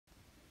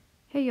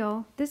Hey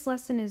y'all, this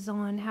lesson is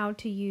on how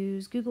to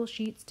use Google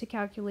Sheets to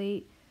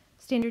calculate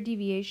standard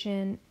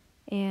deviation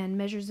and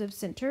measures of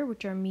center,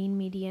 which are mean,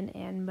 median,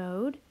 and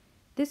mode.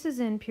 This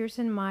is in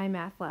Pearson My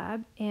Math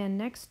Lab, and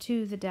next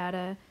to the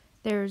data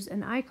there's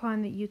an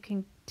icon that you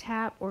can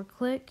tap or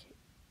click,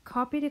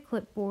 copy to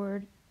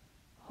clipboard,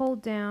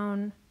 hold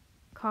down,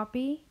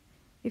 copy.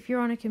 If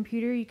you're on a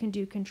computer you can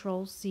do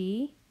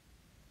Control-C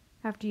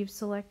after you've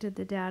selected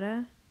the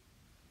data,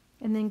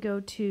 and then go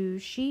to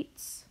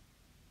Sheets.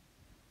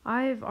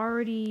 I've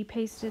already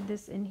pasted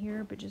this in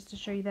here, but just to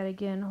show you that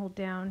again, hold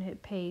down,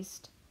 hit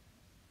paste.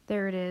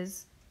 There it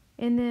is.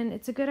 And then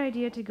it's a good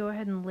idea to go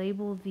ahead and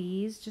label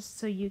these just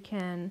so you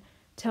can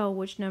tell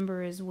which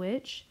number is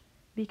which,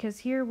 because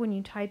here when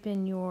you type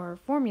in your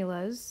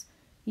formulas,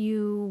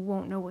 you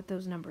won't know what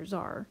those numbers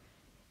are.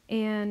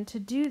 And to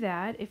do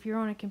that, if you're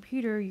on a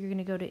computer, you're going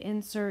to go to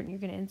Insert, and you're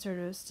going to insert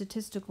a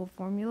statistical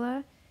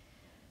formula.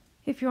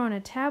 If you're on a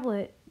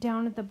tablet,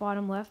 down at the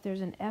bottom left there's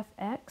an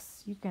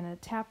FX. You're going to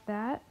tap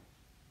that,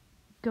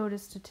 go to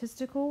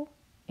statistical,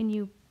 and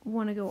you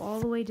want to go all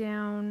the way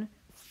down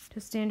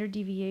to standard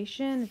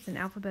deviation. It's in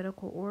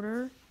alphabetical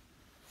order.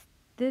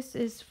 This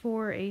is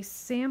for a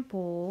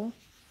sample,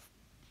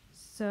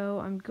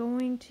 so I'm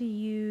going to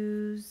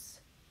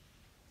use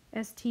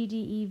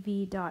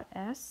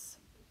stdev.s,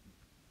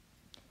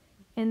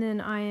 and then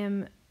I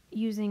am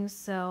using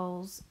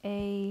cells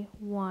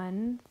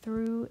A1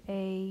 through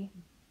A7.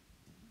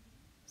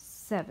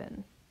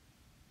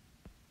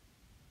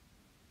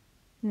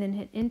 And then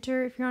hit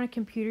enter. If you're on a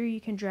computer, you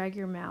can drag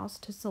your mouse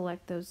to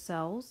select those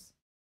cells.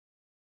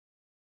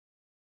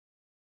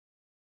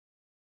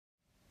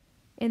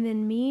 And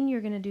then mean,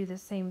 you're going to do the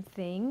same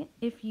thing.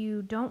 If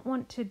you don't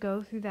want to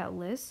go through that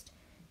list,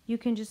 you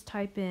can just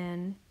type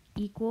in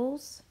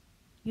equals,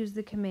 use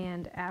the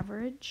command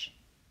average,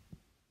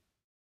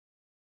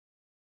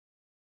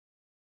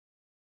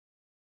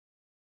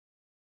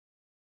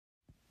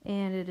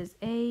 and it is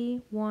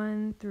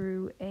A1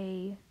 through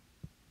A7.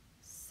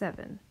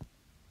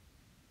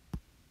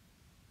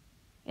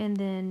 And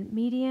then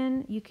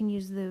median, you can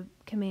use the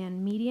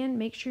command median.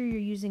 Make sure you're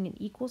using an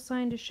equal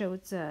sign to show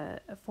it's a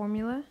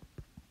formula.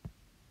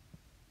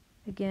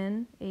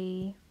 Again,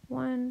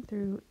 A1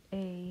 through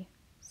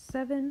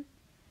A7.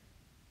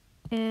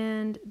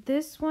 And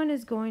this one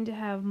is going to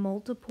have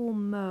multiple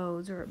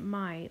modes, or it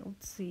might.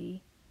 Let's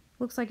see.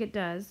 Looks like it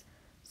does.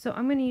 So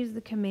I'm going to use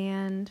the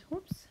command,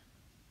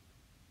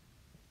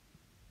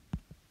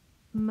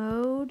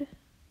 mode.molt.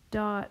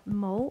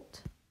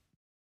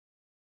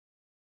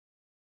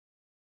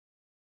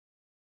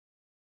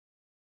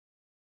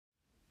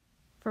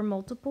 For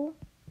multiple,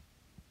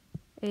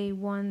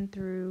 A1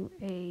 through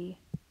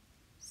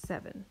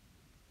A7.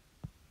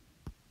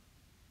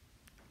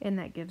 And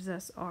that gives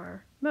us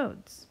our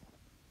modes.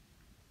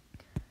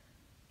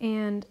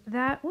 And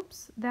that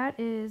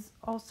is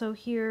also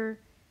here.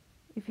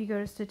 If you go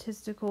to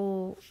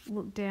statistical,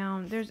 look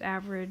down, there's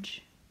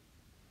average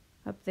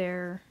up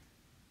there.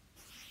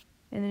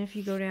 And then if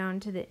you go down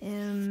to the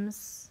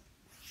M's,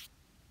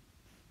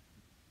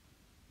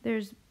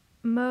 there's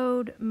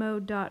mode,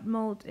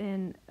 mode.molt,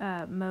 and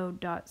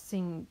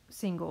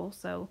mode.single.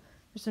 So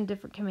there's some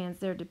different commands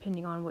there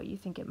depending on what you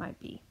think it might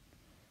be.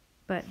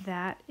 But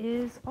that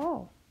is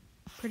all.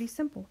 Pretty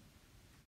simple.